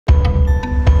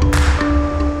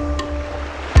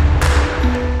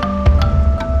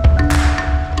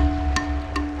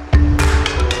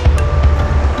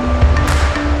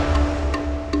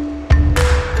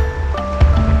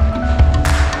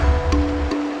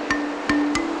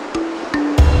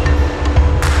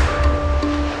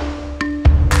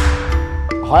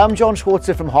Hi, I'm John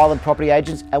Schwartzer from Highland Property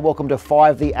Agents and welcome to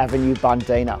 5 The Avenue,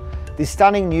 Bundeena. This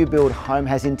stunning new build home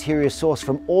has interior sourced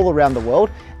from all around the world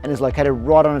and is located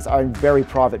right on its own very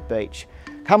private beach.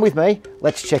 Come with me,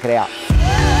 let's check it out.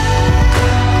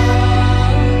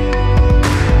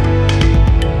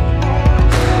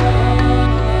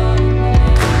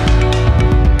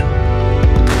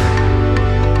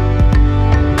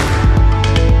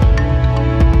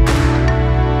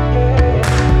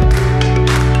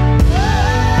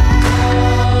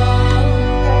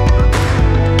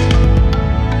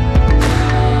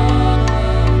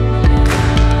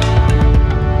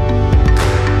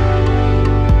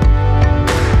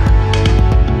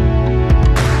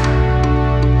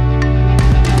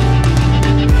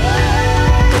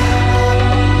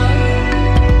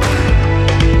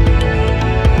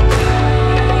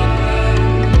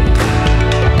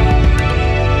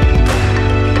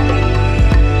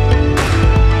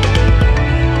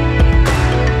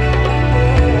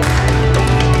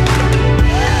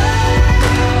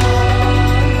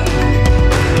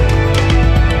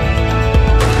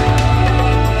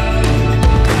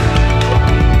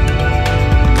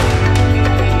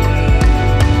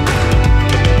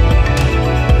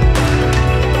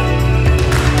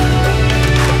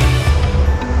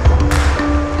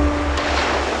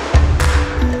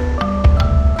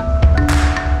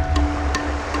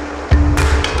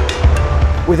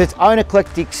 With its own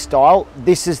eclectic style,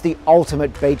 this is the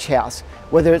ultimate beach house.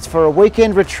 Whether it's for a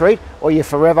weekend retreat or your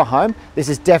forever home, this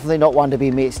is definitely not one to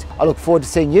be missed. I look forward to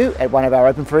seeing you at one of our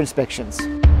open for inspections.